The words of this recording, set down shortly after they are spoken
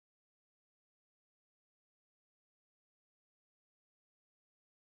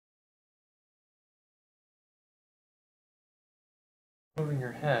Moving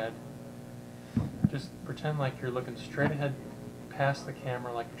your head, just pretend like you're looking straight ahead past the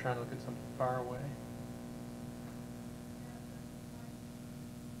camera, like you're trying to look at something far away.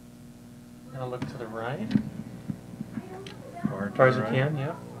 Now look to the right. As far as you can,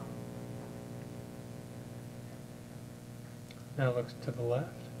 yep. Now look to the left.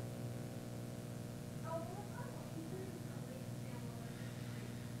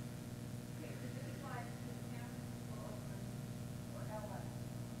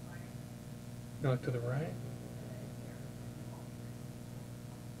 Now look to the right.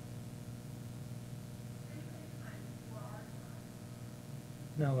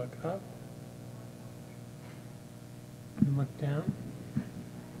 Now look up. And look down.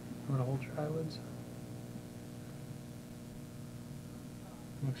 I'm going to hold your eyelids.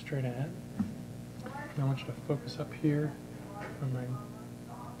 Look straight ahead. Now I want you to focus up here on my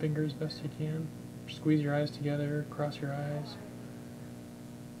fingers best you can. Squeeze your eyes together, cross your eyes.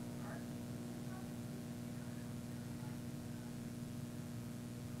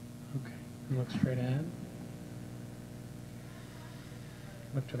 Okay, and look straight ahead.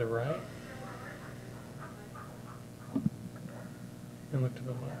 Look to the right. And look to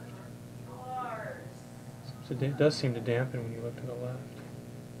the left. So it does seem to dampen when you look to the left.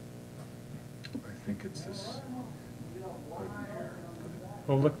 I think it's this button here.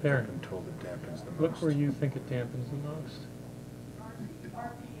 Well, look there. I've been told it dampens the most. Look where you think it dampens the most.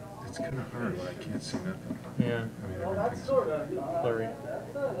 It's kind of hard when I can't see nothing. Yeah. I mean, everything's Blurry.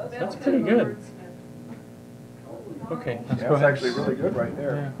 That's pretty good. Okay, let's go That's ahead. actually really good right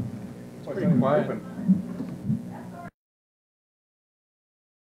there. Yeah. It's pretty quiet. Moving.